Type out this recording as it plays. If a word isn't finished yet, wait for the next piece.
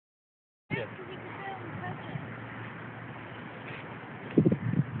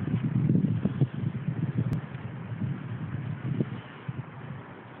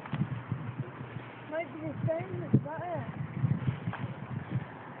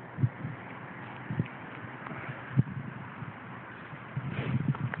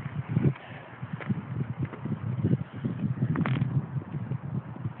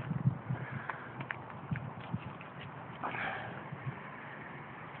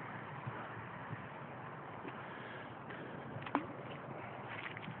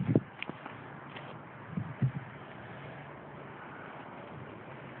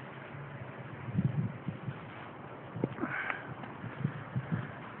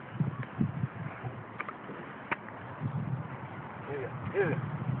Yeah.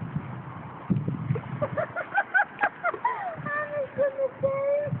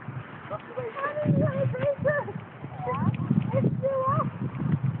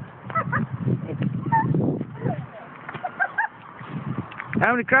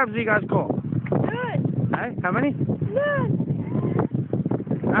 How many crabs have you guys caught? None. Hey, how many? None.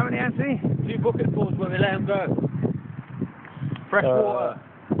 How many, Anthony? 2 bucketfuls when we let them go. Fresh water.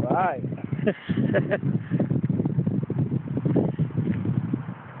 Right.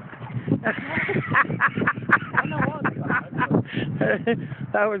 I know what.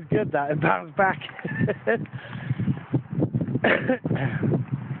 That was good, that. It bounced back.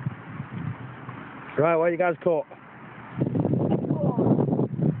 Right, what you guys caught?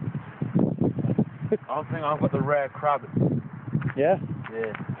 I think I've got the rare crab. Yeah?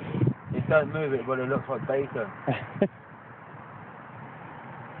 Yeah. It don't move it, but it looks like bacon.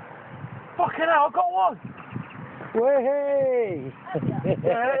 Fucking hell, I got one! Way!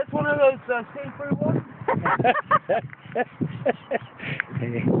 Yeah, it's one of those see-through ones.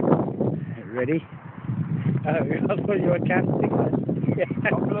 Ready? Oh, I thought you were casting.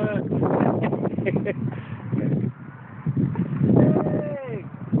 I've learned. Hey!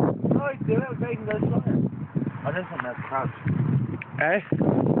 Nice, dude, that was bacon goes flying. I don't think that's crabs. Eh?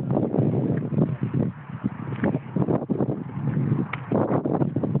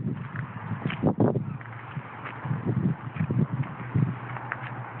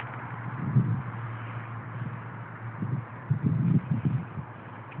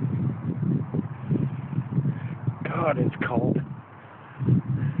 God, it's cold.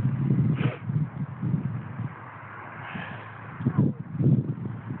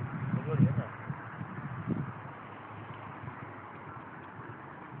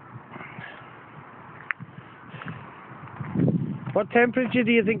 What temperature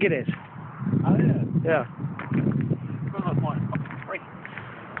do you think it is? Oh, yeah. Yeah. Feels like -3.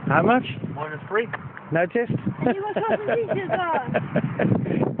 How much? -3. Noticed? And you got competitions on.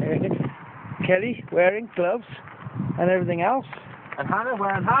 Kelly wearing gloves and everything else. And Hannah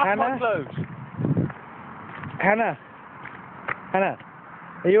wearing half my clothes. Hannah,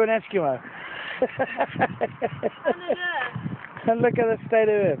 are you an Eskimo? And look at the state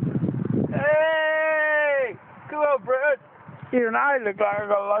of him. Hey! Come on, Brett. Even I look like I've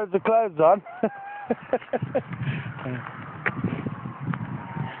got loads of clothes on.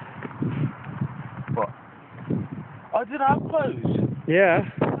 What? I didn't have clothes. Yeah.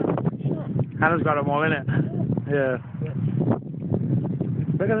 Hannah's got them all in it. Yeah.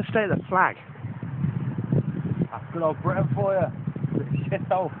 Look at the state of the flag. That's good old Britain for you. Shit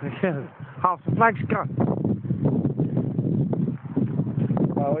hole. Half the flag's gone.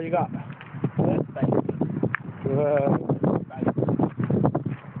 Oh, what you got?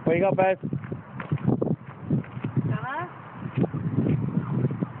 What you got, babe?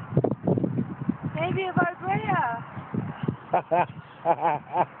 Maybe a vibrator.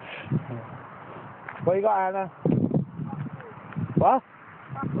 What you got, Hannah? What?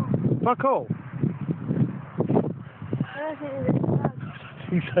 Fuck all. I don't think there's a club. I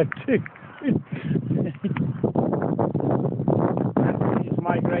think so too. He's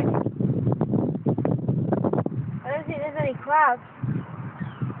migrating. I don't think there's any crabs.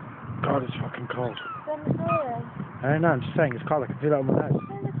 God, it's fucking cold. Turn the colour. I don't know, I'm just saying it's cold. I can feel it on my nose.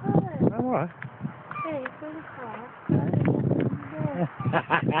 Turn the colour. Oh, what? Hey, turn the colour.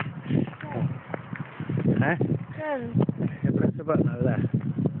 Huh? Turn. You press the button over there.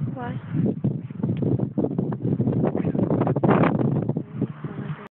 Why?